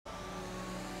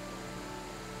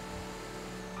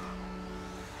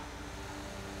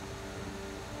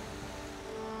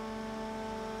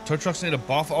Tow trucks need a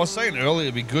buff. I was saying earlier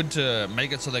it'd be good to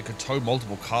make it so they could tow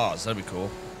multiple cars. That'd be cool.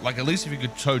 Like at least if you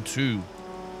could tow 2.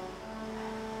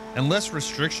 And less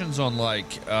restrictions on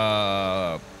like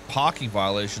parking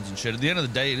violations and shit. At the end of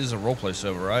the day, it is a roleplay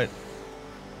server, right?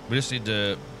 We just need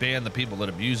to ban the people that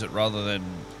abuse it rather than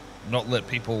not let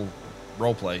people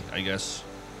roleplay, I guess.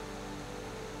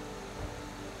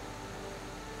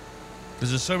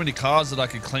 Because there's so many cars that I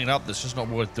could clean up that's just not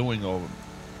worth doing, or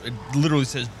it literally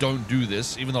says don't do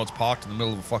this, even though it's parked in the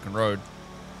middle of a fucking road.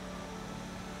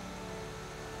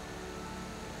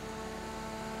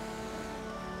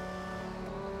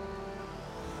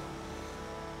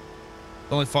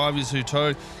 Only 5 years who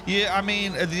tow. Yeah, I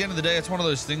mean, at the end of the day, it's one of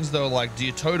those things though, like, do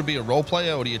you tow to be a role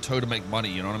player or do you tow to make money?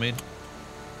 You know what I mean?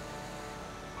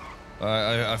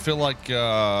 I feel like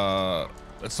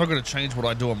it's not going to change what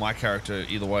I do on my character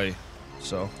either way,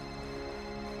 so.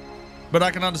 But I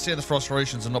can understand the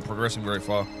frustrations and not progressing very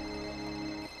far.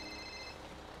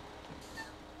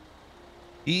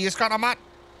 Yes, got a mat.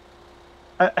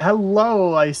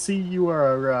 Hello, I see you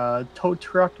are a tow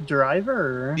truck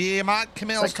driver. Yeah, mate. Come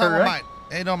here, let's talk, mate.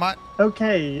 How you doing, mate?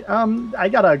 Okay, I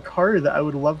got a car that I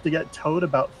would love to get towed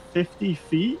about 50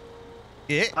 feet.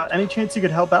 Yeah. Any chance you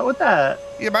could help out with that?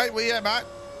 Yeah, mate. Where you at, mate?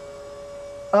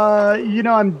 You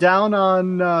know, I'm down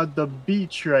on the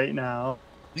beach right now.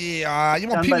 Yeah, you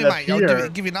want to Down pin me, by mate? the I'll pier.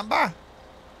 give you a number.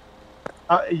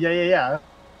 Yeah.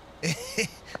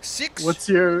 6. What's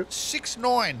your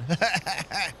 69?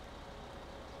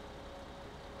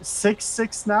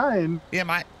 669? Yeah,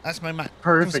 mate. That's me, mate.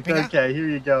 Perfect. Okay, here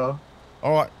you go.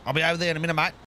 All right. I'll be over there in a minute, mate.